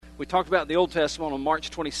We talked about the Old Testament on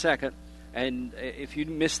March 22nd, and if you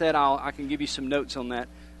missed that, I can give you some notes on that.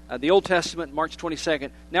 The Old Testament, March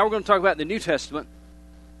 22nd. Now we're going to talk about the New Testament.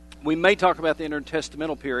 We may talk about the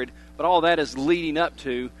intertestamental period, but all that is leading up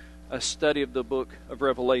to a study of the book of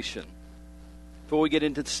Revelation. Before we get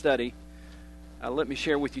into the study, let me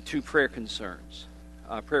share with you two prayer concerns,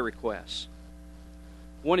 prayer requests.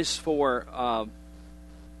 One is for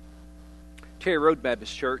Terry Road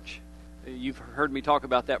Baptist Church. You've heard me talk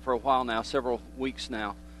about that for a while now, several weeks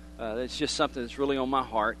now. It's just something that's really on my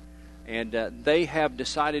heart. And they have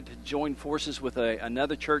decided to join forces with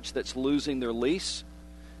another church that's losing their lease.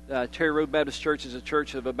 Terry Road Baptist Church is a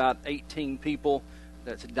church of about 18 people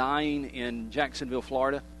that's dying in Jacksonville,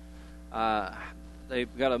 Florida.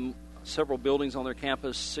 They've got several buildings on their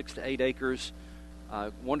campus, 6 to 8 acres.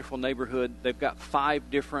 Wonderful neighborhood. They've got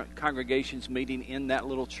 5 different congregations meeting in that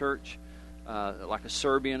little church, like a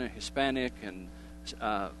Serbian, a Hispanic, and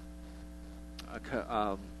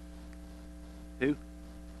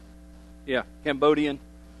Cambodian,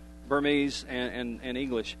 Burmese, and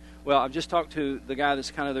English. Well, I've just talked to the guy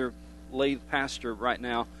that's kind of their lead pastor right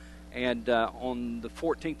now, and on the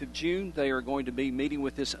 14th of June, they are going to be meeting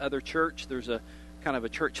with this other church. There's a kind of a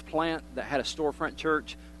church plant that had a storefront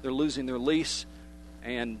church. They're losing their lease,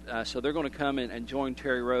 and so they're going to come and join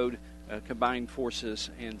Terry Road, combine forces,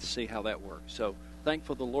 and see how that works. So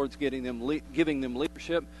thankful the Lord's giving them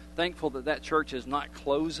leadership. Thankful that church is not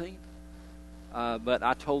closing. But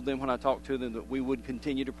I told them when I talked to them that we would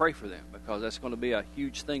continue to pray for them, because that's going to be a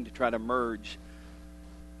huge thing to try to merge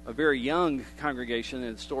a very young congregation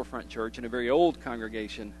in the storefront church and a very old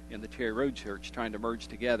congregation in the Terry Road Church. Trying to merge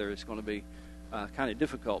together is going to be kind of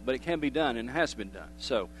difficult, but it can be done and has been done.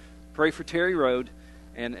 So pray for Terry Road,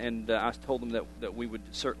 and I told them that we would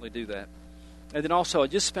certainly do that. And then also I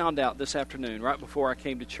just found out this afternoon, right before I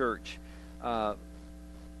came to church, that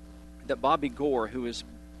Bobby Gore, who has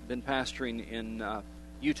been pastoring in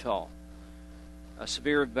Utah,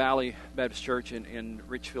 Sevier Valley Baptist Church in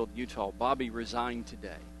Richfield, Utah. Bobby resigned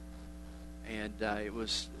today, and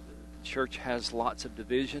church has lots of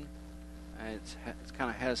division, and it kind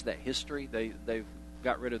of has that history. They've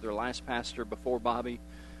got rid of their last pastor before Bobby.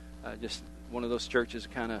 Just one of those churches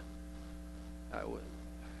kind of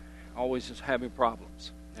always is having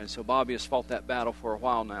problems, and so Bobby has fought that battle for a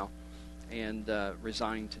while now, and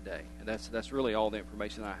resigned today. And that's really all the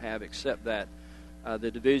information I have, except that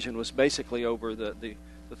the division was basically over the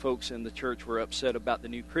folks in the church were upset about the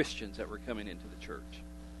new Christians that were coming into the church.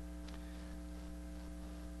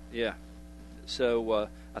 Yeah. So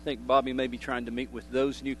I think Bobby may be trying to meet with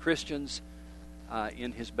those new Christians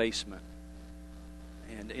in his basement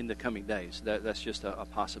and in the coming days. That's just a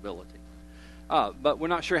possibility. But we're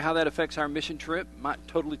not sure how that affects our mission trip. Might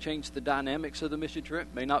totally change the dynamics of the mission trip.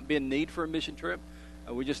 May not be a need for a mission trip.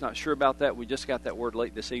 We're just not sure about that. We just got that word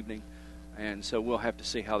late this evening, and so we'll have to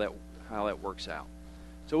see how that works out.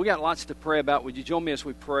 So we got lots to pray about. Would you join me as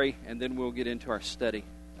we pray, and then we'll get into our study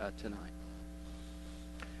tonight.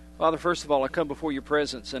 Father, first of all, I come before your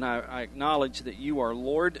presence, and I acknowledge that you are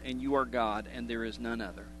Lord and you are God, and there is none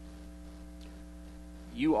other.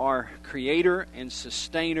 You are creator and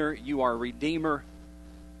sustainer. You are redeemer.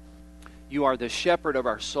 You are the shepherd of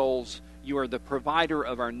our souls. You are the provider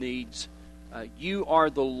of our needs. You are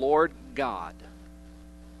the Lord God.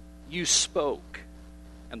 You spoke,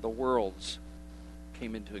 and the worlds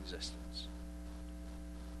came into existence.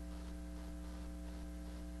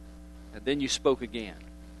 And then you spoke again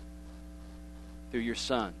through your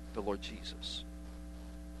Son, the Lord Jesus.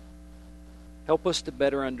 Help us to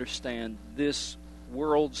better understand this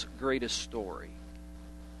world's greatest story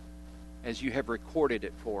as you have recorded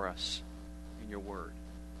it for us in your word.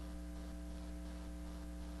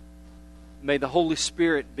 May the Holy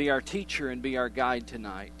Spirit be our teacher and be our guide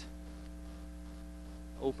tonight.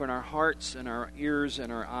 Open our hearts and our ears and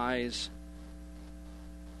our eyes,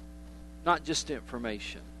 not just to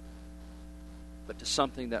information, but to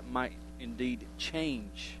something that might indeed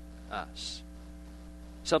change us.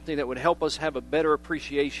 Something that would help us have a better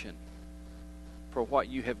appreciation for what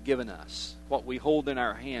you have given us, what we hold in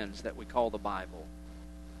our hands that we call the Bible.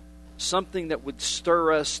 Something that would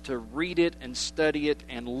stir us to read it and study it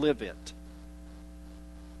and live it.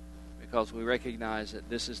 Because we recognize that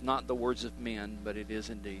this is not the words of men, but it is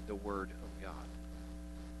indeed the Word of God.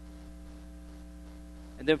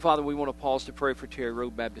 And then, Father, we want to pause to pray for Terry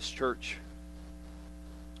Road Baptist Church.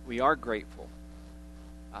 We are grateful,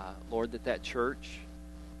 Lord, that church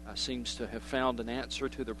seems to have found an answer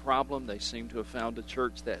to their problem. They seem to have found a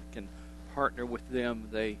church that can partner with them.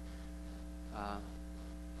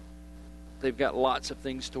 They've got lots of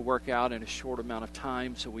things to work out in a short amount of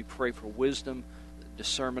time, so we pray for wisdom,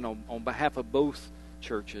 discernment on behalf of both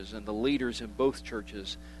churches and the leaders in both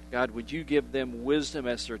churches. God, would you give them wisdom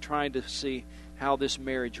as they're trying to see how this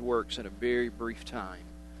marriage works in a very brief time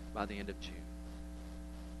by the end of June.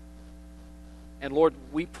 And Lord,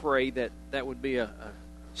 we pray that that would be a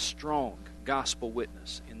strong gospel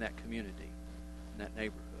witness in that community, in that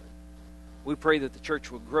neighborhood. We pray that the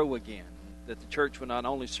church will grow again, that the church will not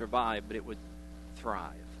only survive, but it would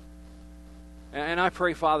thrive. And I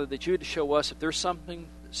pray, Father, that you would show us if there's something,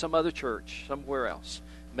 some other church, somewhere else.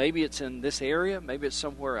 Maybe it's in this area, maybe it's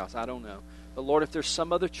somewhere else, I don't know. But Lord, if there's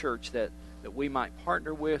some other church that we might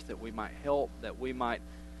partner with, that we might help, that we might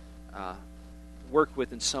work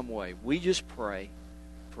with in some way, we just pray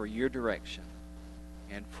for your direction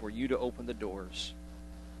and for you to open the doors,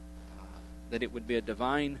 that it would be a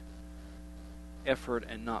divine effort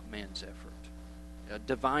and not man's effort, a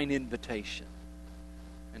divine invitation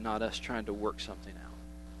and not us trying to work something out.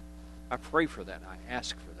 I pray for that. I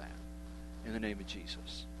ask for that in the name of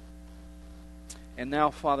Jesus. And now,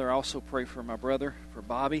 Father, I also pray for my brother, for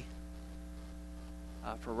Bobby,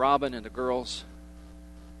 for Robin and the girls.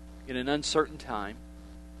 In an uncertain time,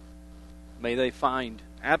 may they find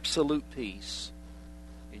absolute peace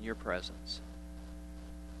in your presence.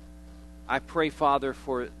 I pray, Father,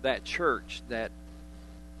 for that church that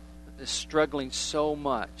is struggling so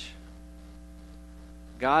much.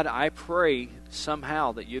 God, I pray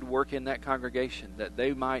somehow that you'd work in that congregation, that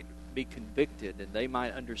they might be convicted and they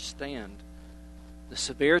might understand the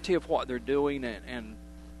severity of what they're doing, and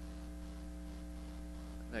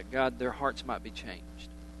that, God, their hearts might be changed.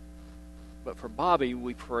 But for Bobby,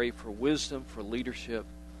 we pray for wisdom, for leadership,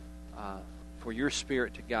 for your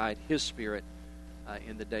Spirit to guide his spirit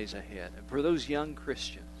in the days ahead. And for those young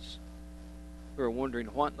Christians who are wondering,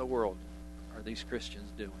 what in the world are these Christians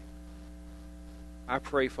doing? I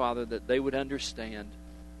pray, Father, that they would understand,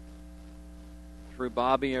 through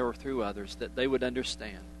Bobby or through others, that they would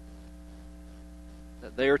understand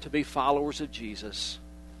that they are to be followers of Jesus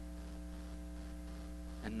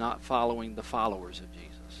and not following the followers of Jesus.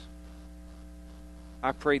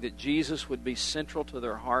 I pray that Jesus would be central to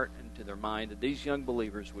their heart and to their mind, that these young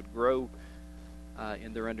believers would grow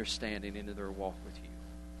in their understanding and in their walk with you.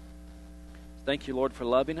 Thank you, Lord, for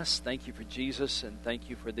loving us. Thank you for Jesus, and thank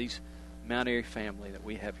you for these Mount Airy family that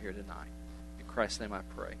we have here tonight. In Christ's name I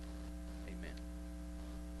pray. Amen.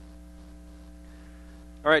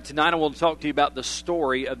 All right, tonight I want to talk to you about the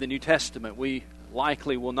story of the New Testament. We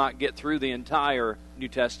likely will not get through the entire New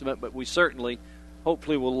Testament, but we certainly,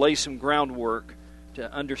 hopefully, will lay some groundwork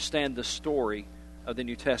to understand the story of the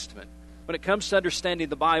New Testament. When it comes to understanding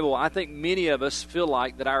the Bible, I think many of us feel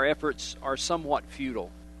like that our efforts are somewhat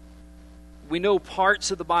futile. We know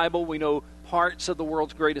parts of the Bible, we know parts of the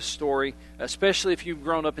world's greatest story, especially if you've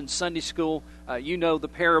grown up in Sunday school. You know the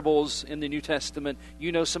parables in the New Testament.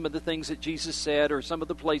 You know some of the things that Jesus said or some of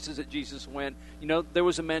the places that Jesus went. You know there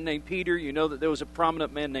was a man named Peter. You know that there was a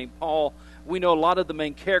prominent man named Paul. We know a lot of the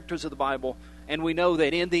main characters of the Bible. And we know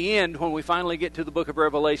that in the end, when we finally get to the book of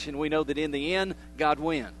Revelation, we know that in the end, God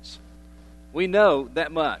wins. We know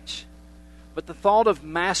that much. But the thought of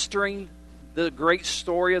mastering the great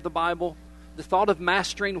story of the Bible, the thought of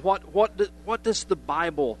mastering what does the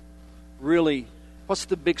Bible really, what's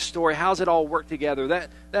the big story? How does it all work together?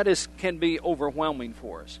 That can be overwhelming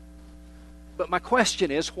for us. But my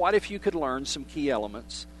question is, what if you could learn some key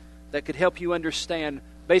elements that could help you understand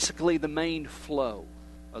basically the main flow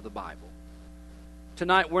of the Bible?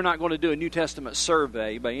 Tonight we're not going to do a New Testament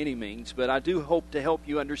survey by any means, but I do hope to help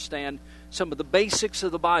you understand some of the basics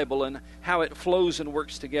of the Bible and how it flows and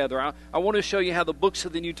works together. I want to show you how the books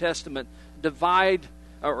of the New Testament divide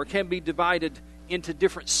or can be divided into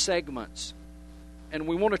different segments. And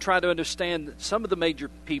we want to try to understand some of the major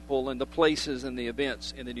people and the places and the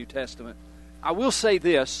events in the New Testament. I will say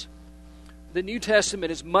this, the New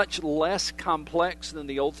Testament is much less complex than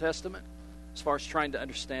the Old Testament as far as trying to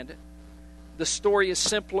understand it. The story is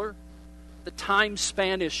simpler, the time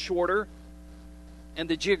span is shorter, and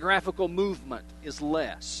the geographical movement is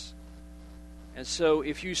less. And so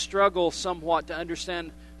if you struggle somewhat to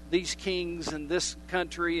understand these kings and this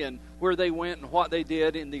country and where they went and what they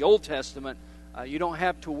did in the Old Testament, you don't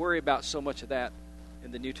have to worry about so much of that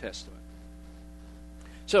in the New Testament.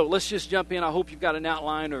 So let's just jump in. I hope you've got an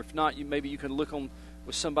outline, or if not, maybe you can look on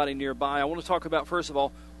with somebody nearby. I want to talk about, first of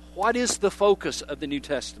all, what is the focus of the New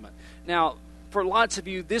Testament? Now, for lots of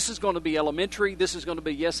you, this is going to be elementary. This is going to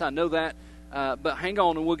be, yes, I know that. But hang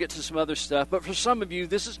on and we'll get to some other stuff. But for some of you,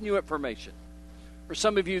 this is new information. For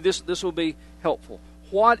some of you, this will be helpful.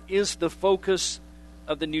 What is the focus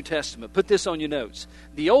of the New Testament? Put this on your notes.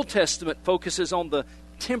 The Old Testament focuses on the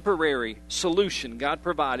temporary solution God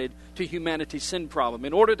provided to humanity's sin problem.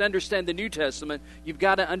 In order to understand the New Testament, you've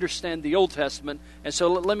got to understand the Old Testament. And so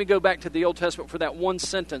let me go back to the Old Testament for that one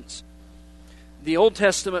sentence. The Old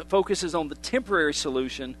Testament focuses on the temporary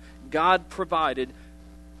solution God provided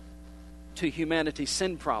to humanity's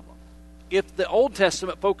sin problem. If the Old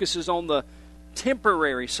Testament focuses on the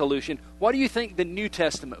temporary solution, what do you think the New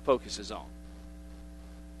Testament focuses on?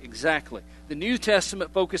 Exactly. The New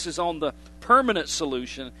Testament focuses on the permanent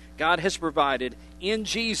solution God has provided in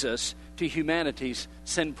Jesus to humanity's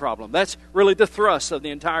sin problem. That's really the thrust of the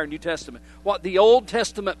entire New Testament. What the Old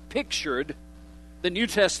Testament pictured, the New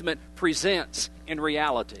Testament presents in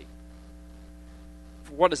reality.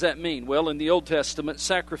 What does that mean? Well, in the Old Testament,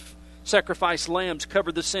 sacrificed lambs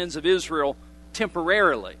covered the sins of Israel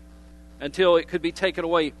temporarily until it could be taken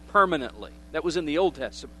away permanently. That was in the Old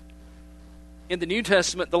Testament. In the New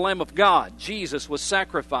Testament, the Lamb of God, Jesus, was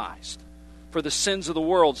sacrificed for the sins of the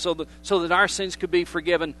world so that our sins could be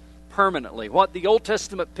forgiven permanently. What the Old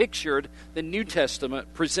Testament pictured, the New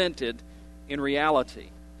Testament presented in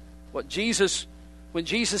reality. When Jesus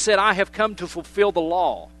said, "I have come to fulfill the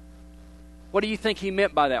law," what do you think he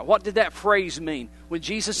meant by that? What did that phrase mean? When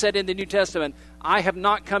Jesus said in the New Testament, "I have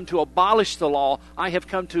not come to abolish the law, I have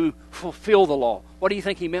come to fulfill the law," what do you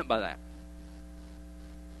think he meant by that?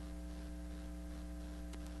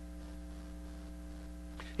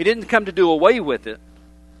 He didn't come to do away with it.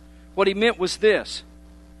 What he meant was this: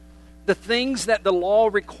 the things that the law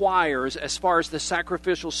requires as far as the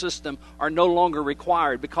sacrificial system are no longer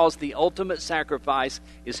required because the ultimate sacrifice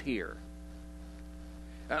is here.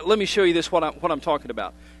 Let me show you this, what I'm talking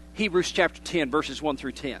about. Hebrews chapter 10, verses 1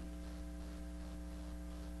 through 10.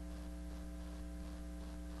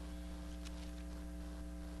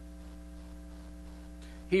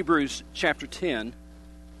 Hebrews chapter 10,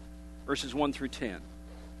 verses 1 through 10.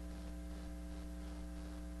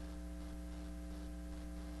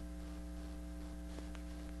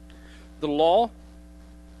 The law,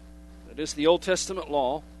 that is the Old Testament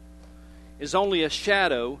law, is only a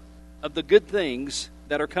shadow of the good things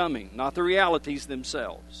that are coming, not the realities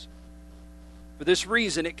themselves. For this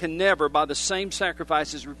reason, it can never, by the same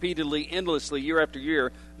sacrifices repeatedly, endlessly, year after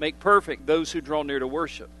year, make perfect those who draw near to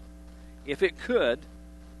worship. If it could,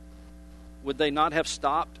 would they not have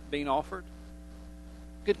stopped being offered?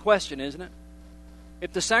 Good question, isn't it?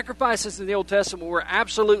 If the sacrifices in the Old Testament were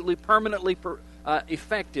absolutely, permanently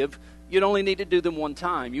effective, you'd only need to do them one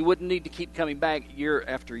time. You wouldn't need to keep coming back year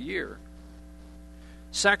after year.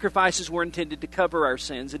 Sacrifices were intended to cover our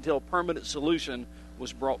sins until a permanent solution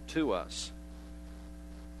was brought to us.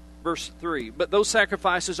 Verse 3, but those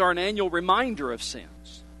sacrifices are an annual reminder of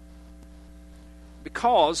sins,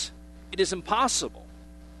 because it is impossible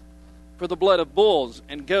for the blood of bulls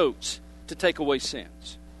and goats to take away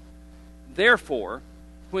sins. Therefore,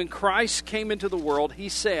 when Christ came into the world, he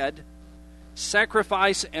said,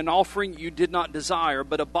 "Sacrifice and offering you did not desire,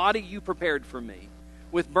 but a body you prepared for me.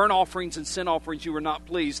 With burnt offerings and sin offerings you were not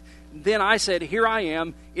pleased. Then I said, Here I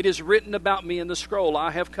am. It is written about me in the scroll.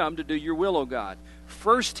 I have come to do your will, O God."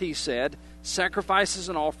 First he said, "Sacrifices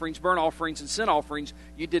and offerings, burnt offerings and sin offerings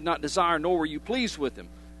you did not desire, nor were you pleased with them."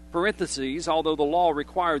 Parentheses, although the law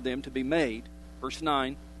required them to be made. Verse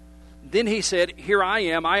 9. Then he said, "Here I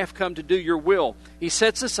am. I have come to do your will." He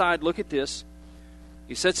sets aside, look at this,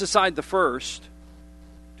 he sets aside the first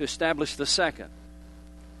to establish the second.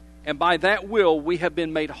 And by that will we have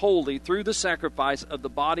been made holy through the sacrifice of the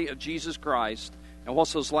body of Jesus Christ. And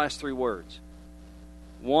what's those last three words?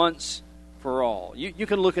 Once for all. You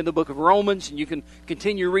can look in the book of Romans, and you can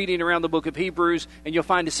continue reading around the book of Hebrews, and you'll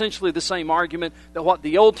find essentially the same argument, that what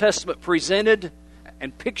the Old Testament presented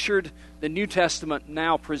and pictured, the New Testament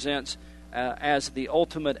now presents as the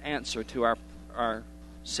ultimate answer to our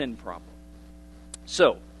sin problem.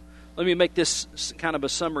 So, let me make this kind of a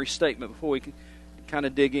summary statement before we can kind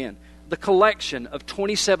of dig in. The collection of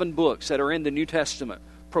 27 books that are in the New Testament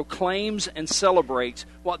proclaims and celebrates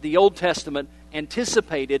what the Old Testament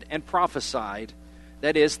anticipated and prophesied.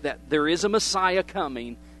 That is, that there is a Messiah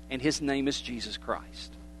coming, and his name is Jesus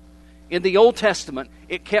Christ. In the Old Testament,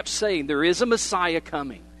 it kept saying there is a Messiah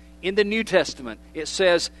coming. In the New Testament, it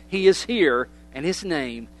says he is here, and his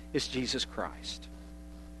name is Jesus Christ.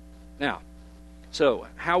 Now, so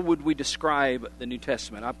how would we describe the New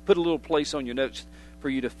Testament? I put a little place on your notes for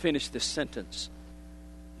you to finish this sentence.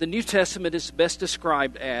 The New Testament is best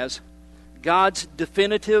described as God's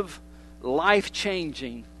definitive,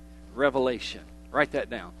 life-changing revelation. Write that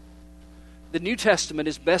down. The New Testament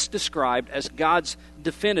is best described as God's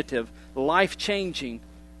definitive, life-changing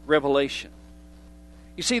revelation.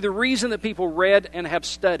 You see, the reason that people read and have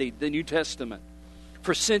studied the New Testament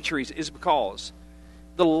for centuries is because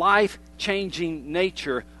the life-changing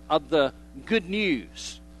nature of the good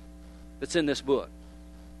news that's in this book.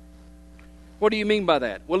 What do you mean by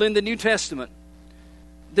that? Well, in the New Testament,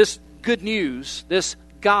 this good news, this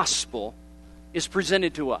gospel, is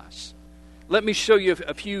presented to us. Let me show you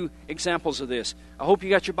a few examples of this. I hope you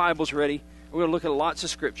got your Bibles ready. We're going to look at lots of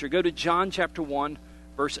Scripture. Go to John chapter 1,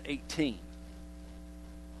 verse 18.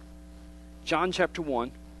 John chapter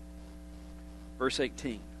 1, verse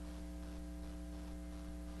 18.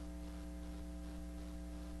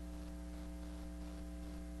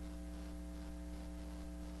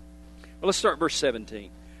 Well, let's start verse 17.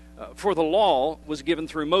 For the law was given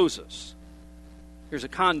through Moses. Here's a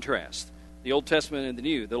contrast. The Old Testament and the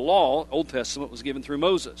New. The law, Old Testament, was given through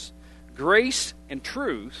Moses. Grace and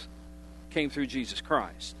truth came through Jesus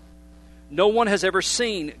Christ. No one has ever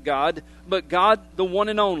seen God, but God, the one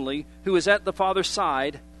and only, who is at the Father's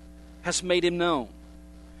side, has made him known.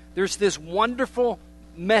 There's this wonderful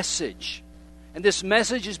message, and this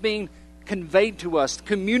message is being conveyed to us,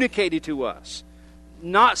 communicated to us.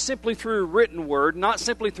 Not simply through written word, not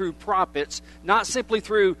simply through prophets, not simply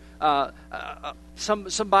through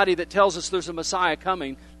somebody that tells us there's a Messiah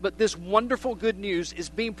coming, but this wonderful good news is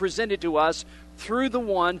being presented to us through the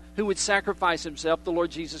one who would sacrifice himself, the Lord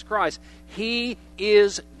Jesus Christ. He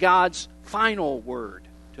is God's final word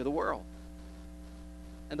to the world.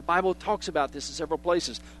 And the Bible talks about this in several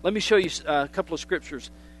places. Let me show you a couple of scriptures.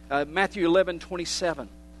 Matthew 11:27.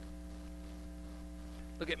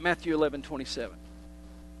 Look at Matthew 11:27.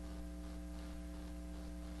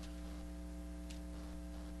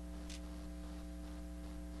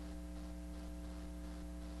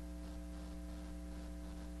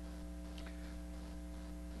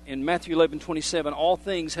 In Matthew 11:27, all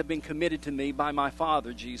things have been committed to me by my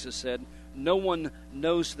Father, Jesus said. No one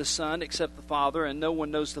knows the Son except the Father, and no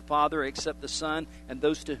one knows the Father except the Son, and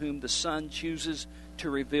those to whom the Son chooses to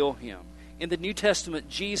reveal him. In the New Testament,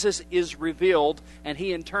 Jesus is revealed, and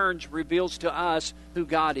he in turn reveals to us who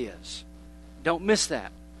God is. Don't miss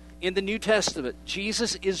that. In the New Testament,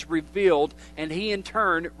 Jesus is revealed, and he in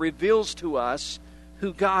turn reveals to us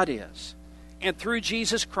who God is. And through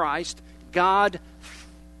Jesus Christ, God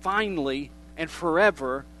finally and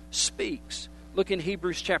forever speaks. Look in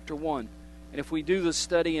Hebrews chapter 1. And if we do the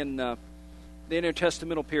study in the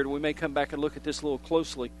intertestamental period, we may come back and look at this a little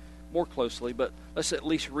more closely, but let's at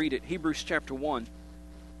least read it. Hebrews chapter 1,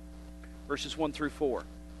 verses 1 through 4.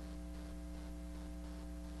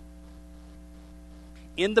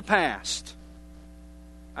 In the past,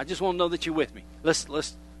 I just want to know that you're with me. Let's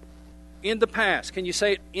in the past, can you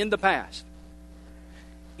say it? In the past.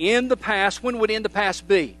 In the past, when would in the past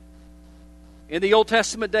be? In the Old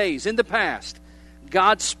Testament days, in the past,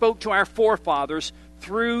 God spoke to our forefathers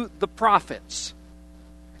through the prophets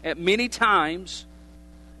at many times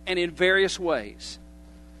and in various ways.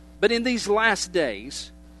 But in these last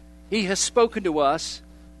days, he has spoken to us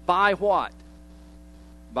by what?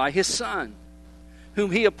 By his Son, whom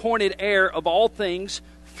he appointed heir of all things,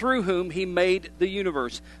 through whom he made the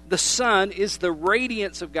universe. The Son is the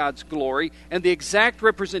radiance of God's glory and the exact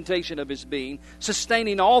representation of his being,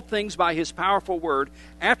 sustaining all things by his powerful word,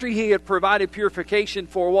 after he had provided purification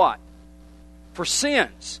for what? For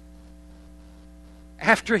sins.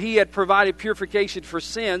 After he had provided purification for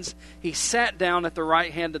sins, he sat down at the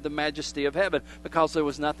right hand of the majesty of heaven, because there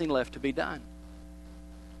was nothing left to be done.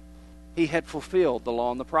 He had fulfilled the law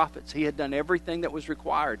and the prophets. He had done everything that was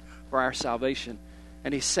required for our salvation.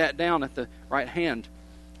 And he sat down at the right hand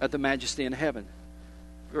of the majesty in heaven.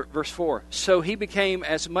 Verse 4. So he became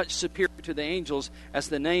as much superior to the angels as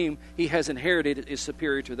the name he has inherited is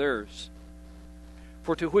superior to theirs.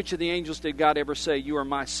 For to which of the angels did God ever say, "You are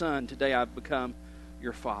my son, today I've become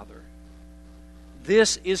your father"?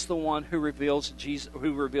 This is the one who reveals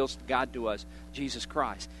God to us, Jesus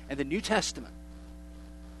Christ. And the New Testament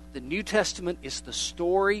is the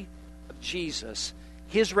story of Jesus,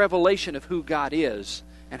 his revelation of who God is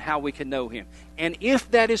and how we can know him. And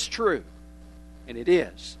if that is true, and it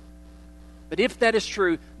is, but if that is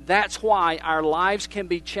true, that's why our lives can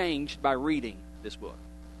be changed by reading this book.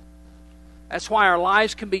 That's why our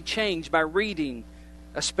lives can be changed by reading,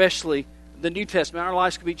 especially the New Testament. Our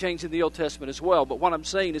lives can be changed in the Old Testament as well. But what I'm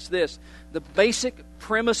saying is this: the basic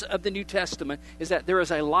premise of the New Testament is that there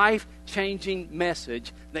is a life-changing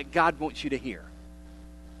message that God wants you to hear.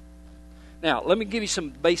 Now, let me give you some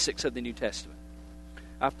basics of the New Testament.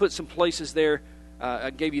 I've put some places there. I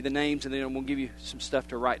gave you the names, and then I'm going to give you some stuff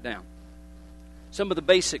to write down. Some of the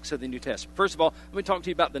basics of the New Testament. First of all, let me talk to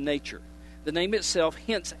you about the nature. The name itself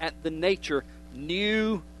hints at the nature.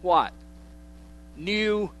 New what?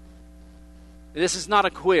 New. This is not a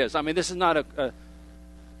quiz. I mean, this is not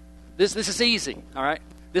This is easy, all right?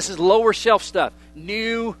 This is lower shelf stuff.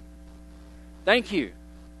 New, thank you.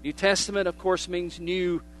 New Testament, of course, means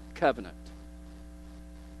New Covenant.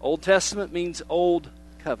 Old Testament means Old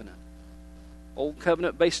Covenant. Old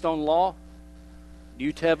Covenant based on law.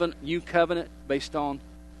 New Covenant based on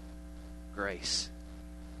grace,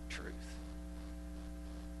 truth.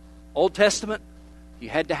 Old Testament, you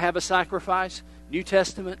had to have a sacrifice. New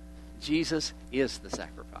Testament, Jesus is the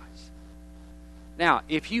sacrifice. Now,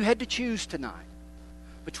 if you had to choose tonight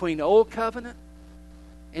between Old Covenant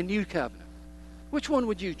and New Covenant, which one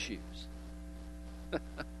would you choose?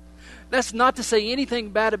 That's not to say anything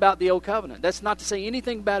bad about the Old Covenant. That's not to say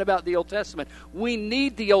anything bad about the Old Testament. We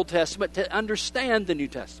need the Old Testament to understand the New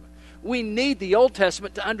Testament. We need the Old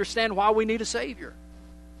Testament to understand why we need a Savior.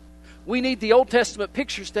 We need the Old Testament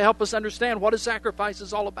pictures to help us understand what a sacrifice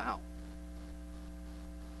is all about.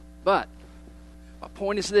 But my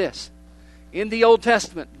point is this. In the Old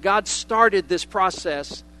Testament, God started this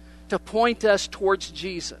process to point us towards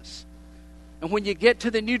Jesus. And when you get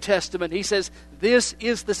to the New Testament, He says, this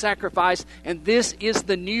is the sacrifice and this is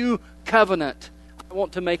the new covenant I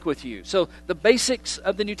want to make with you. So the basics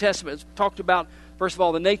of the New Testament is talked about. First of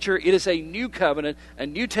all, the nature. It is a new covenant, a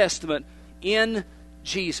New Testament in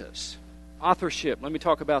Jesus. Authorship. Let me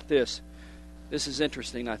talk about this. This is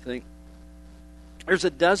interesting, I think. There's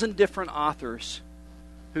a dozen different authors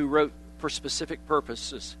who wrote for specific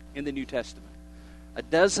purposes in the New Testament. A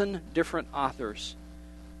dozen different authors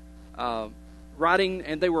writing,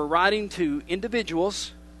 and they were writing to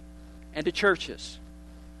individuals and to churches.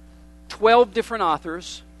 12 different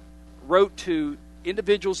authors wrote to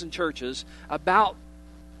individuals and churches about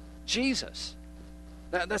Jesus.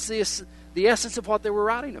 That's the essence of what they were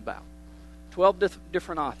writing about. 12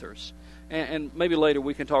 different authors. And maybe later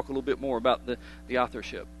we can talk a little bit more about the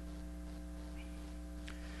authorship.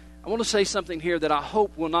 I want to say something here that I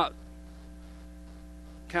hope will not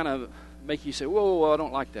kind of make you say, whoa, I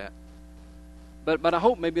don't like that. But I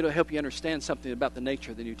hope maybe it'll help you understand something about the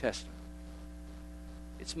nature of the New Testament.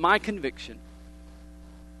 It's my conviction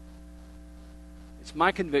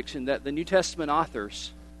that the New Testament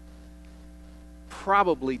authors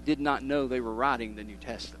probably did not know they were writing the New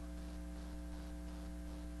Testament.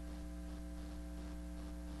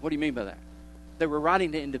 What do you mean by that? They were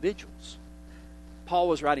writing to individuals. Paul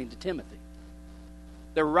was writing to Timothy.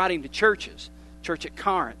 They were writing to churches. Church at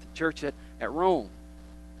Corinth, church at Rome.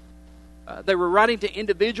 They were writing to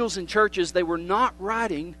individuals and churches. They were not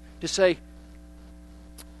writing to say,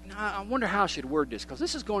 I wonder how I should word this, because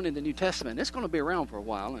this is going in the New Testament. It's going to be around for a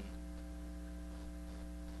while. And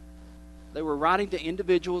they were writing to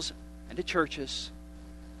individuals and to churches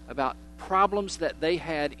about problems that they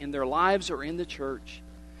had in their lives or in the church,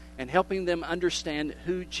 and helping them understand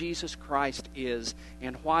who Jesus Christ is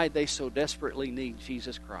and why they so desperately need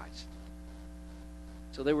Jesus Christ.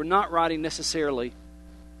 So they were not writing necessarily,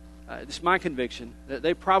 it's my conviction, that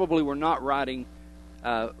they probably were not writing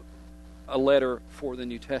a letter for the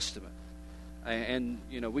New Testament. And,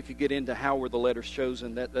 we could get into how were the letters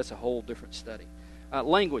chosen. That's a whole different study.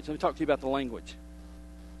 Language. Let me talk to you about the language.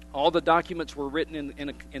 All the documents were written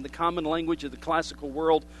in the common language of the classical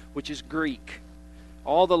world, which is Greek.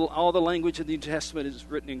 All the language of the New Testament is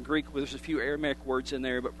written in Greek. There's a few Aramaic words in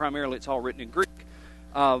there, but primarily it's all written in Greek.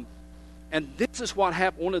 And this is what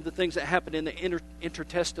happened. One of the things that happened in the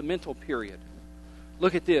intertestamental period.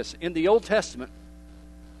 Look at this. In the Old Testament,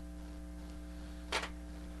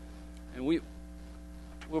 and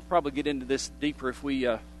we'll probably get into this deeper if we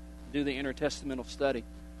do the intertestamental study.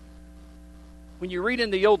 When you read in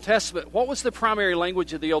the Old Testament, what was the primary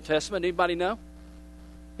language of the Old Testament? Anybody know?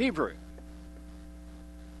 Hebrew.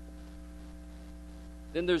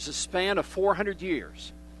 Then there's a span of 400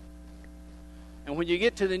 years. And when you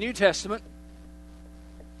get to the New Testament,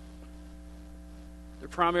 the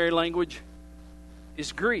primary language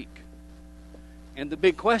is Greek. And the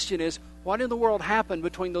big question is, what in the world happened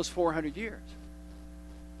between those 400 years?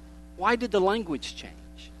 Why did the language change?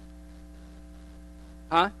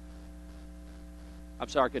 Huh? I'm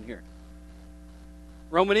sorry, I couldn't hear it.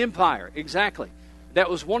 Roman Empire, exactly. That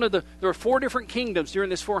was there were 4 different kingdoms during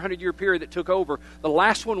this 400-year period that took over. The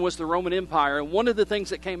last one was the Roman Empire, and one of the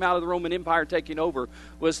things that came out of the Roman Empire taking over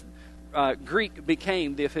was Greek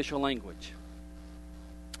became the official language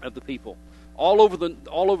of the people. All over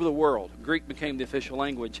the world, Greek became the official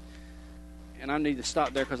language. And I need to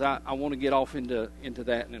stop there because I want to get off into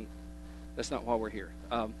that, and that's not why we're here.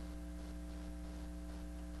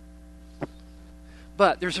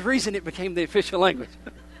 But there's a reason it became the official language.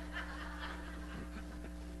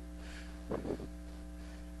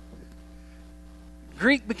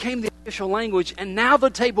 Greek became the official language, and now the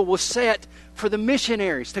table was set for the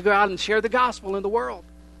missionaries to go out and share the gospel in the world.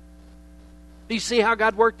 Do you see how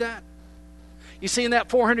God worked that? You see, in that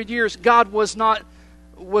 400 years, God was not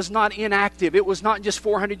inactive. It was not just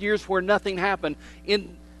 400 years where nothing happened.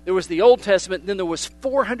 There was the Old Testament, then there was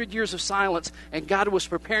 400 years of silence, and God was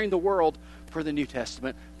preparing the world for the New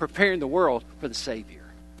Testament, preparing the world for the Savior.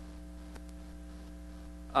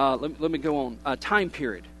 Let me go on. Time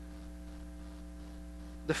period.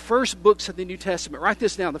 The first books of the New Testament, write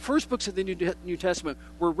this down. The first books of the New Testament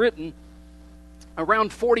were written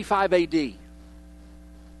around 45 A.D.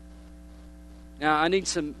 Now, I need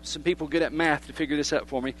some people good at math to figure this out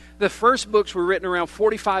for me. The first books were written around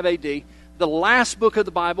 45 A.D. The last book of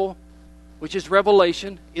the Bible, which is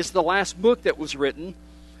Revelation, is the last book that was written.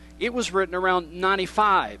 It was written around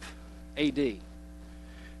 95 A.D.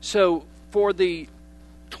 So, for the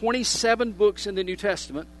 27 books in the New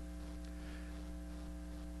Testament,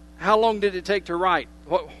 how long did it take to write?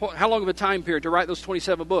 How long of a time period to write those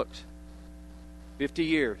 27 books? 50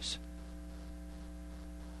 years.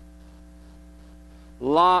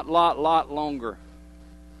 Lot longer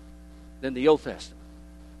than the Old Testament.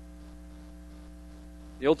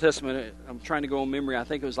 The Old Testament, I'm trying to go on memory, I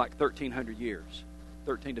think it was like 1,300 years.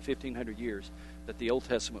 1,300 to 1,500 years that the Old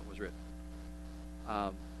Testament was written.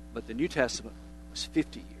 But the New Testament was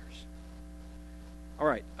 50 years. All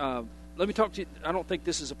right, let me talk to you. I don't think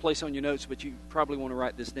this is a place on your notes, but you probably want to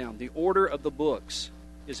write this down. The order of the books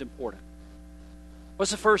is important. What's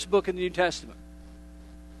the first book in the New Testament?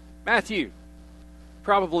 Matthew.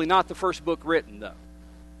 Probably not the first book written, though.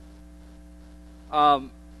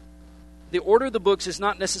 The order of the books is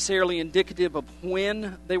not necessarily indicative of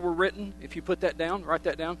when they were written. If you put that down, write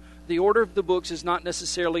that down. The order of the books is not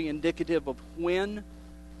necessarily indicative of when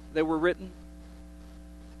they were written.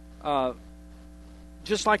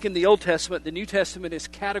 Just like in the Old Testament, the New Testament is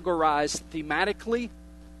categorized thematically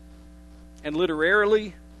and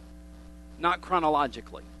literarily, not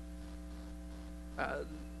chronologically.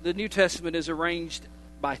 The New Testament is arranged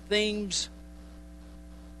by themes,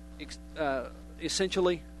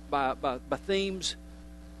 essentially by themes.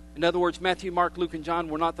 In other words, Matthew, Mark, Luke, and John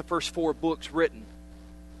were not the first 4 books written.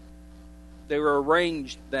 They were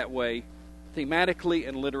arranged that way, thematically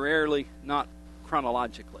and literarily, not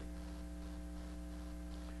chronologically.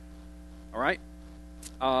 All right?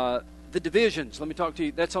 The divisions. Let me talk to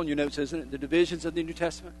you. That's on your notes, isn't it? The divisions of the New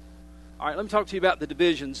Testament. All right, let me talk to you about the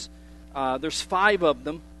divisions. There's 5 of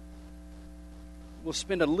them. We'll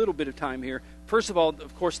spend a little bit of time here. First of all,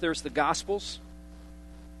 of course, there's the Gospels.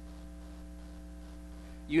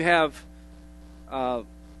 You have the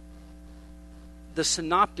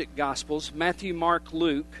Synoptic Gospels, Matthew, Mark,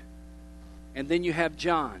 Luke, and then you have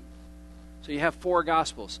John. So you have 4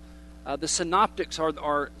 Gospels. The Synoptics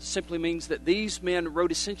are simply means that these men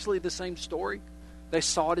wrote essentially the same story. They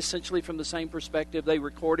saw it essentially from the same perspective. They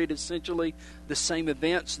recorded essentially the same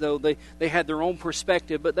events, though they had their own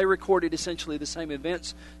perspective, but they recorded essentially the same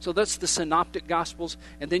events. So that's the Synoptic Gospels.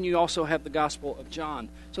 And then you also have the Gospel of John.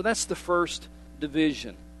 So that's the first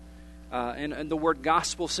division. And the word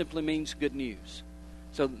gospel simply means good news.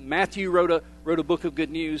 So Matthew wrote a book of good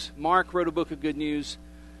news. Mark wrote a book of good news.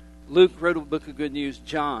 Luke wrote a book of good news.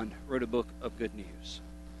 John wrote a book of good news.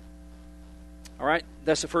 All right,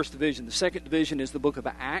 that's the first division. The second division is the book of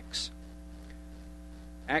Acts.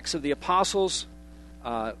 Acts of the Apostles.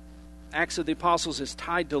 Acts of the Apostles is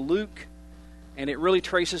tied to Luke, and it really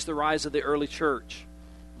traces the rise of the early church.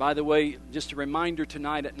 By the way, just a reminder,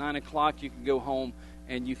 tonight at 9 o'clock you can go home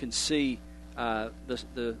and you can see the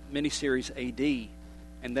miniseries AD,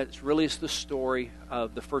 and that's really is the story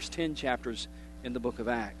of the first 10 chapters in the book of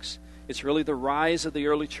Acts. It's really the rise of the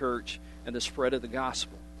early church and the spread of the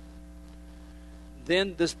gospel.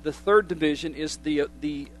 Then the third division is the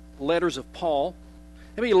letters of Paul.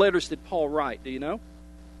 How many letters did Paul write? Do you know?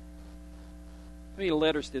 How many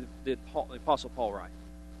letters did the Apostle Paul write?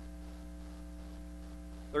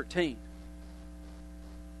 13.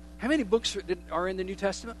 How many books are in the New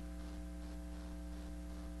Testament?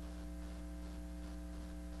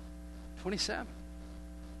 27.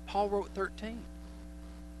 Paul wrote 13.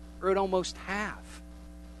 Wrote almost half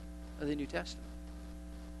of the New Testament.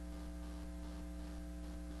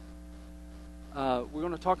 We're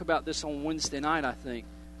going to talk about this on Wednesday night, I think.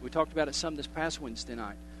 We talked about it some this past Wednesday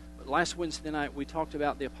night. But last Wednesday night, we talked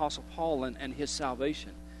about the Apostle Paul and his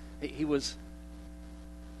salvation. He was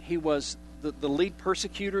the lead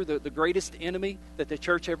persecutor, the greatest enemy that the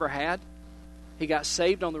church ever had. He got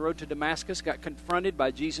saved on the road to Damascus, got confronted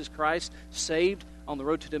by Jesus Christ, saved on the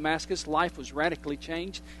road to Damascus. Life was radically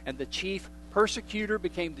changed, and the chief persecutor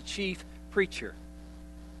became the chief preacher.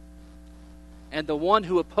 And the one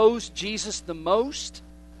who opposed Jesus the most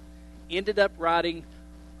ended up writing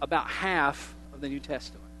about half of the New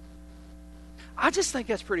Testament. I just think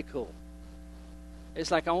that's pretty cool. It's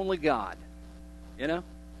like only God, you know?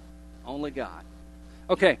 Only God.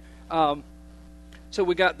 Okay, so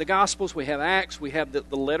we got the Gospels, we have Acts, we have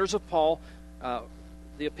the letters of Paul,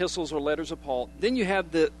 the epistles or letters of Paul. Then you have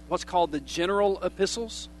what's called the general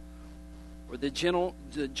epistles, or the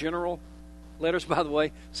general letters. By the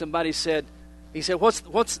way, somebody said, he said,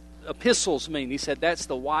 what's epistles mean? He said, that's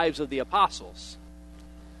the wives of the apostles.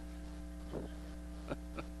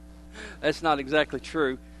 That's not exactly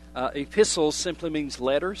true. Epistles simply means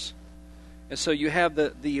letters. And so you have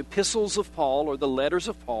the epistles of Paul, or the letters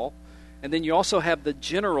of Paul, and then you also have the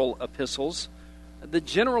general epistles. The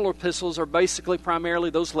general epistles are basically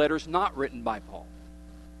primarily those letters not written by Paul.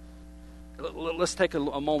 Let's take a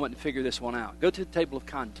moment and figure this one out. Go to the table of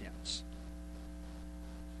contents.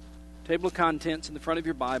 Table of contents in the front of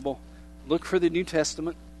your Bible. Look for the New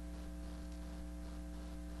Testament.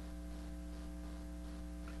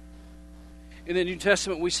 In the New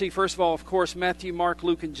Testament, we see, first of all, of course, Matthew, Mark,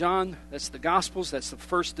 Luke, and John. That's the Gospels. That's the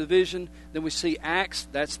first division. Then we see Acts.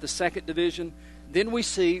 That's the second division. Then we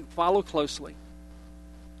see, follow closely,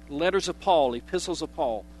 letters of Paul, epistles of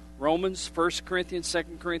Paul. Romans, 1 Corinthians, 2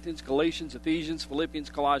 Corinthians, Galatians, Ephesians,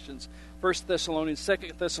 Philippians, Colossians, 1 Thessalonians,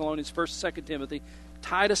 2 Thessalonians, 1 2 Timothy,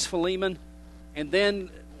 Titus, Philemon, and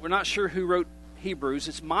then we're not sure who wrote Hebrews.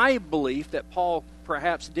 It's my belief that Paul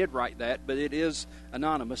perhaps did write that, but it is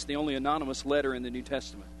anonymous, the only anonymous letter in the New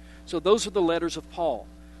Testament. So those are the letters of Paul.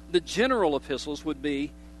 The general epistles would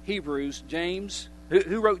be Hebrews, James.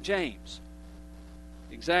 Who wrote James?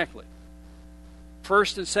 Exactly.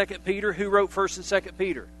 1st and 2nd Peter. Who wrote 1st and 2nd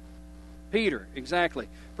Peter? Peter, exactly.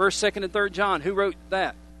 1st, 2nd, and 3rd John. Who wrote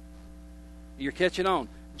that? You're catching on.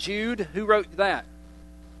 Jude. Who wrote that?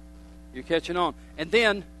 You're catching on. And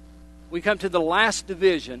then we come to the last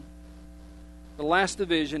division. The last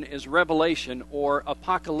division is Revelation, or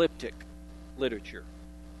apocalyptic literature.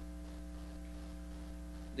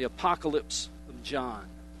 The Apocalypse of John.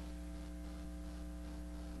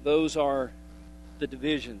 Those are the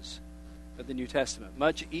divisions of the New Testament.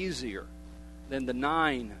 Much easier than the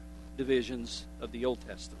 9 divisions of the Old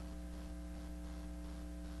Testament.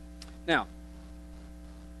 Now,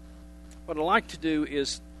 what I'd like to do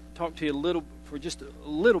is talk to you just a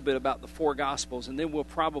little bit about the 4 Gospels, and then we'll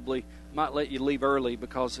probably might let you leave early,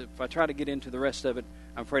 because if I try to get into the rest of it,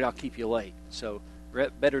 I'm afraid I'll keep you late. So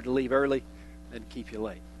better to leave early than keep you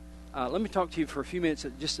late. Let me talk to you for a few minutes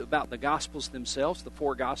just about the Gospels themselves, the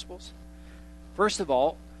 4 Gospels. First of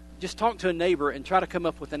all, just talk to a neighbor and try to come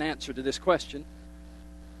up with an answer to this question.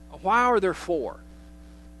 Why are there 4?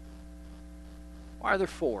 Why are there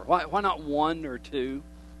 4? Why not 1 or 2?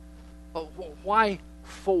 Why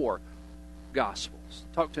 4 Gospels?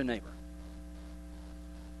 Talk to a neighbor.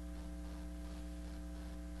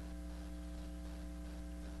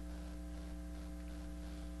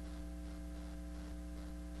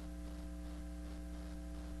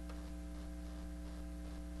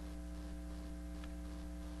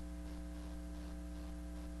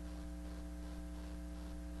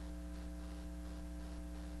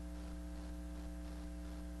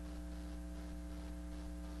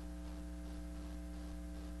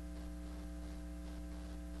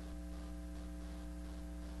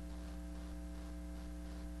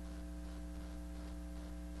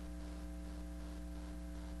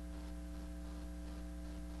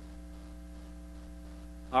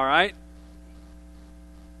 All right?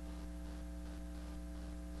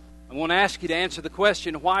 I want to ask you to answer the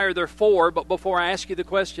question, why are there 4? But before I ask you the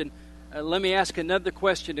question, let me ask another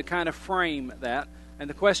question to kind of frame that. And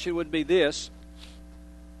the question would be this: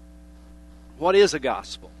 what is a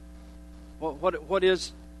gospel? What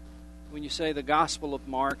is, when you say the Gospel of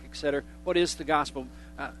Mark, etc., what is the gospel?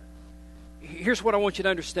 Here's what I want you to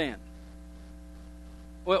understand.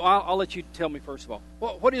 Well, I'll let you tell me first of all.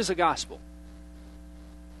 What is a gospel?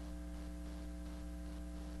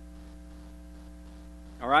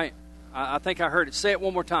 All right? I think I heard it. Say it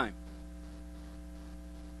one more time.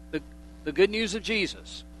 The good news of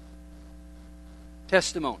Jesus.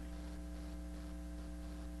 Testimony.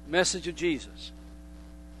 Message of Jesus.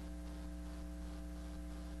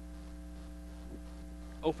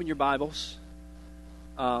 Open your Bibles.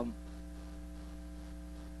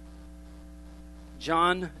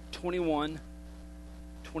 John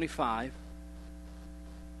 21:25.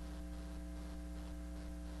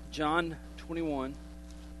 John 21:25.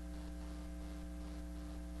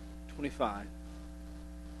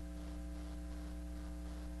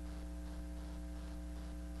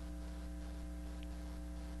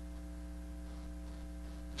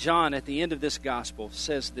 John, at the end of this gospel,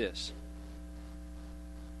 says this.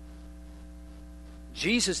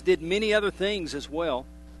 Jesus did many other things as well.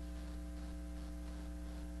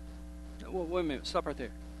 Well, wait a minute. Stop right there.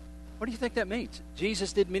 What do you think that means?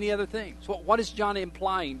 Jesus did many other things. What is John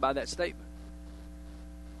implying by that statement?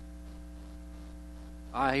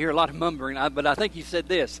 I hear a lot of mumbling, but I think he said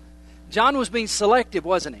this. John was being selective,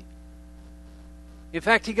 wasn't he? In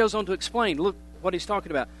fact, he goes on to explain. Look what he's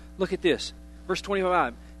talking about. Look at this. Verse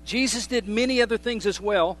 25. Jesus did many other things as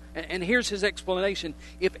well. And here's his explanation.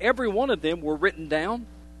 If every one of them were written down,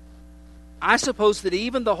 I suppose that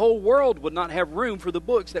even the whole world would not have room for the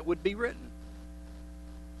books that would be written.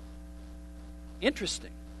 Interesting.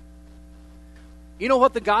 You know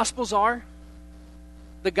what the Gospels are?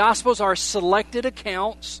 The Gospels are selected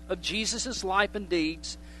accounts of Jesus' life and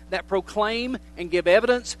deeds that proclaim and give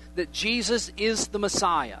evidence that Jesus is the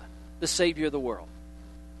Messiah, the Savior of the world.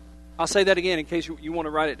 I'll say that again in case you want to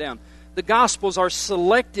write it down. The Gospels are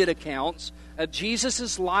selected accounts of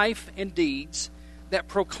Jesus' life and deeds that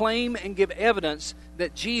proclaim and give evidence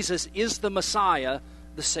that Jesus is the Messiah,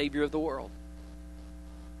 the Savior of the world.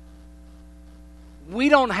 We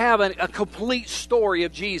don't have a complete story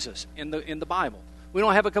of Jesus in the Bible. We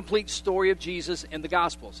don't have a complete story of Jesus in the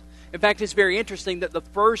Gospels. In fact, it's very interesting that the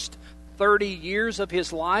first 30 years of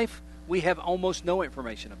his life, we have almost no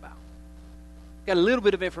information about. Got a little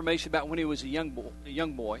bit of information about when he was a young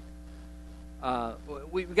boy.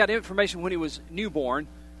 We got information when he was newborn,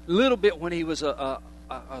 a little bit when he was a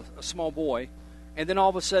small boy, and then all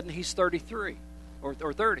of a sudden he's 33 or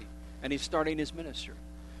 30, and he's starting his ministry.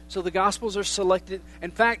 So the Gospels are selected.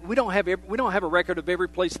 In fact, we don't have a record of every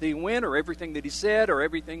place that he went or everything that he said or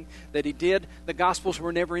everything that he did. The Gospels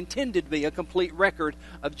were never intended to be a complete record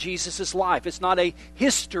of Jesus' life. It's not a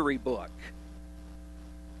history book.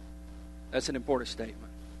 That's an important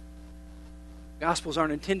statement. Gospels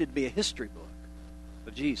aren't intended to be a history book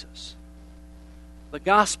of Jesus. The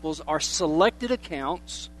Gospels are selected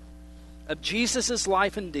accounts of Jesus'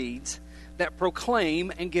 life and deeds that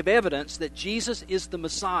proclaim and give evidence that Jesus is the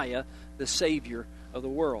Messiah, the Savior of the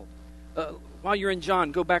world. While you're in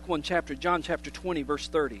John, go back one chapter, John chapter 20, verse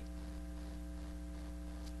 30.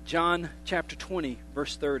 John chapter 20,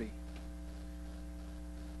 verse 30.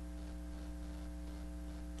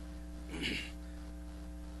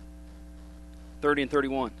 (30 and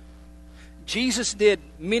 31). Jesus did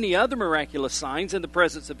many other miraculous signs in the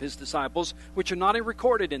presence of his disciples, which are not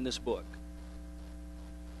recorded in this book.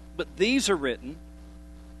 But these are written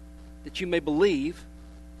that you may believe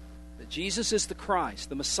that Jesus is the Christ,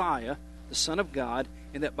 the Messiah, the Son of God,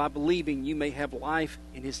 and that by believing you may have life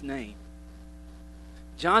in his name.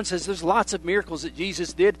 John says there's lots of miracles that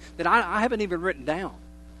Jesus did that I haven't even written down.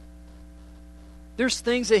 There's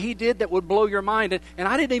things that he did that would blow your mind, and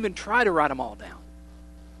I didn't even try to write them all down.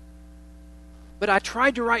 But I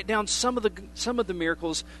tried to write down some of the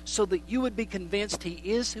miracles so that you would be convinced he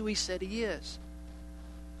is who he said he is.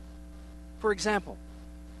 For example,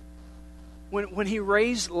 when he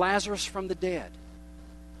raised Lazarus from the dead,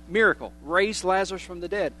 miracle, raised Lazarus from the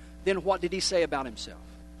dead, then what did he say about himself?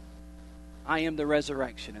 I am the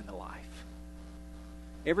resurrection and the life.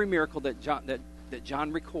 Every miracle that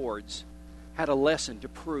John records had a lesson to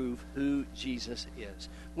prove who Jesus is.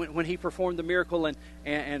 When he performed the miracle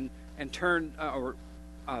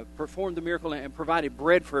performed the miracle and provided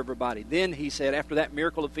bread for everybody, then he said, after that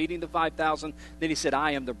miracle of feeding the 5,000, then he said,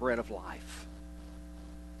 I am the bread of life.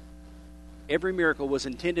 Every miracle was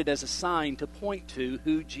intended as a sign to point to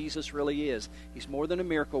who Jesus really is. He's more than a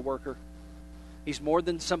miracle worker. He's more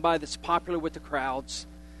than somebody that's popular with the crowds.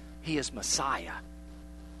 He is Messiah,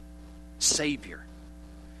 Savior.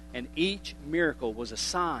 And each miracle was a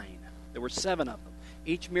sign. There were 7 of them.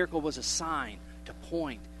 Each miracle was a sign to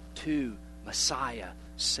point to Messiah,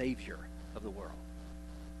 Savior of the world.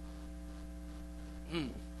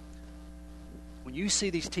 When you see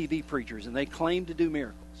these TV preachers and they claim to do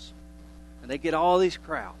miracles and they get all these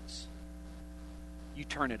crowds, you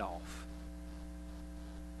turn it off.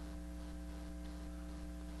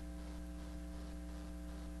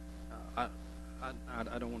 I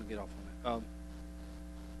don't want to get off on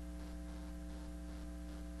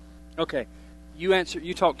that. Okay,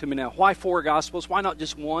 you talk to me now. Why 4 Gospels? Why not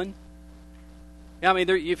just one? I mean,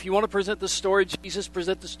 if you want to present the story of Jesus,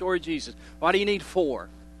 present the story of Jesus. Why do you need 4?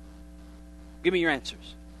 Give me your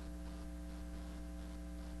answers.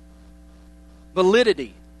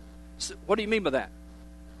 Validity. What do you mean by that?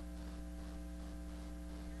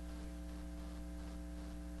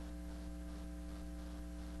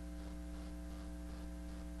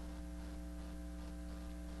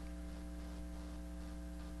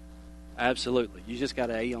 Absolutely. You just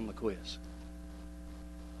got an A on the quiz.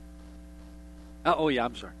 Oh, yeah,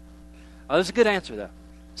 I'm sorry. Oh, that's a good answer, though.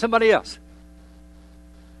 Somebody else.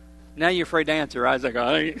 Now you're afraid to answer, right? It's like,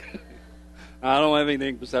 I don't have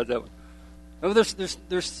anything besides that one. Oh,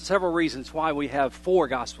 there's several reasons why we have 4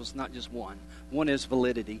 Gospels, not just one. One is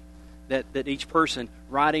validity, that each person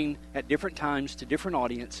writing at different times to different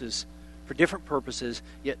audiences for different purposes,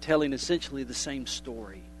 yet telling essentially the same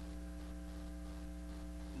story.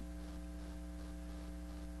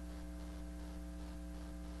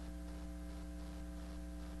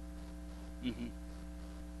 Mm-hmm.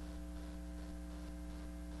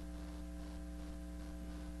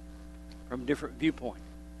 From a different viewpoint.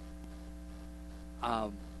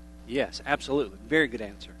 Yes, absolutely. Very good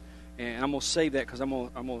answer. And I'm going to save that because I'm going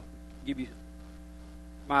to give you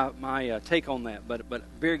my take on that. But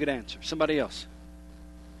very good answer. Somebody else.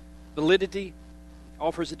 Validity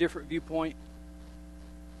offers a different viewpoint.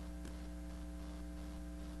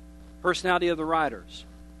 Personality of the writers.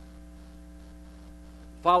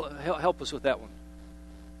 Help us with that one.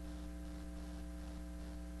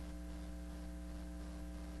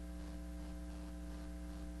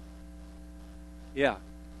 Yeah.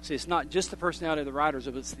 See, it's not just the personality of the writers,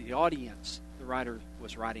 but it's the audience the writer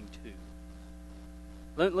was writing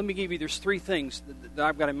to. Let me give you, there's 3 things that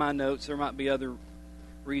I've got in my notes. There might be other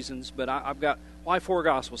reasons, but I've got, why 4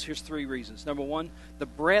 Gospels? Here's 3 reasons. Number 1, the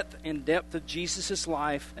breadth and depth of Jesus'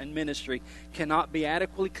 life and ministry cannot be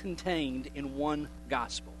adequately contained in one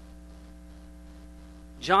Gospel.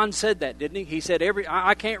 John said that, didn't he? He said,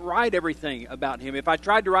 I can't write everything about him. If I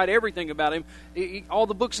tried to write everything about him, all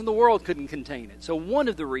the books in the world couldn't contain it. So one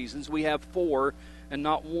of the reasons we have 4 and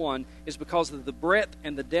not 1 is because of the breadth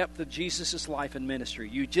and the depth of Jesus' life and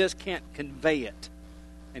ministry. You just can't convey it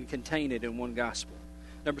and contain it in one gospel.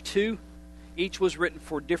 Number 2, each was written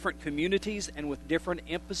for different communities and with different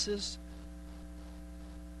emphasis.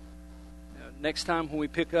 Next time when we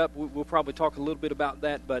pick up, we'll probably talk a little bit about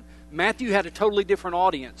that. But Matthew had a totally different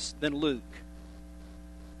audience than Luke.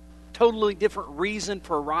 Totally different reason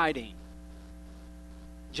for writing.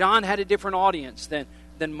 John had a different audience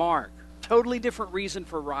than Mark. Totally different reason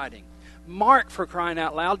for writing. Mark, for crying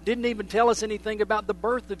out loud, didn't even tell us anything about the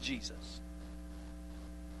birth of Jesus.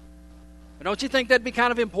 But don't you think that'd be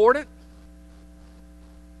kind of important?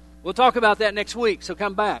 We'll talk about that next week, so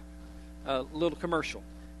come back. A little commercial.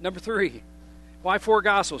 Number 3. Why 4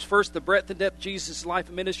 Gospels? First, the breadth and depth of Jesus' life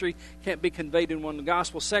and ministry can't be conveyed in one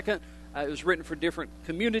gospel. Second, it was written for different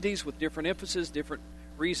communities with different emphasis, different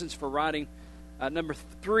reasons for writing. Number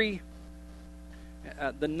 3,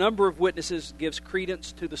 the number of witnesses gives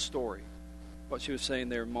credence to the story. What she was saying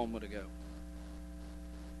there a moment ago.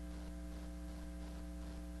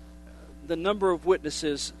 The number of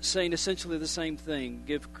witnesses saying essentially the same thing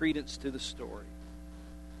give credence to the story.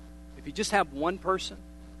 If you just have one person,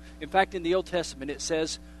 in fact, in the Old Testament, it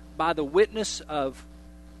says, by the witness of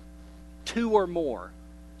 2 or more,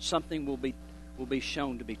 something will be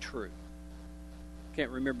shown to be true.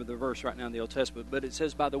 Can't remember the verse right now in the Old Testament, but it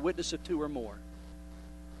says, by the witness of 2 or more.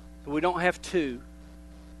 So we don't have 2,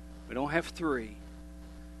 we don't have 3,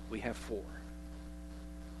 we have 4.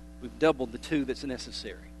 We've doubled the 2 that's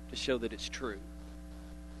necessary to show that it's true.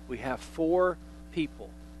 We have 4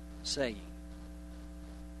 people saying,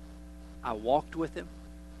 I walked with him,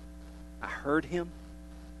 I heard him,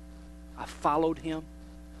 I followed him,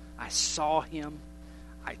 I saw him,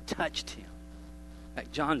 I touched him. In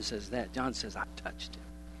fact, John says that. John says, I touched him.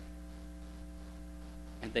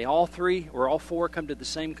 And they all 3 or all 4 come to the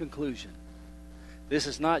same conclusion. This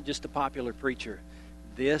is not just a popular preacher.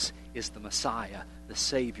 This is the Messiah, the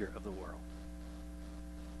Savior of the world.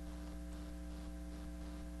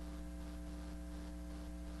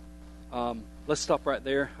 Let's stop right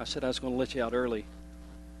there. I said I was going to let you out early.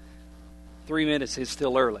 3 minutes is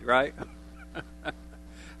still early, right?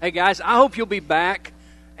 Hey guys, I hope you'll be back,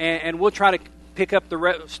 and we'll try to pick up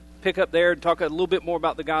there and talk a little bit more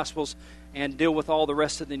about the Gospels and deal with all the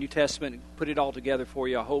rest of the New Testament and put it all together for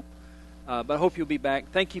you. I hope, but I hope you'll be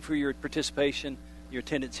back. Thank you for your participation, your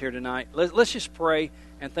attendance here tonight. Let's just pray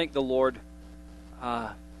and thank the Lord,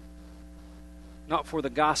 not for the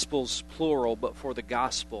Gospels plural, but for the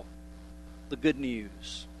gospel, the good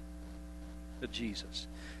news of Jesus.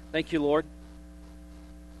 Thank you, Lord,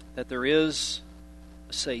 that there is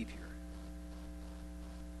a Savior.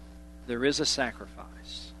 There is a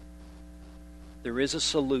sacrifice. There is a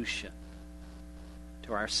solution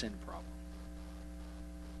to our sin problem.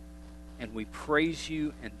 And we praise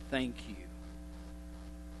you and thank you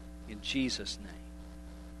in Jesus'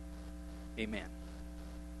 name. Amen.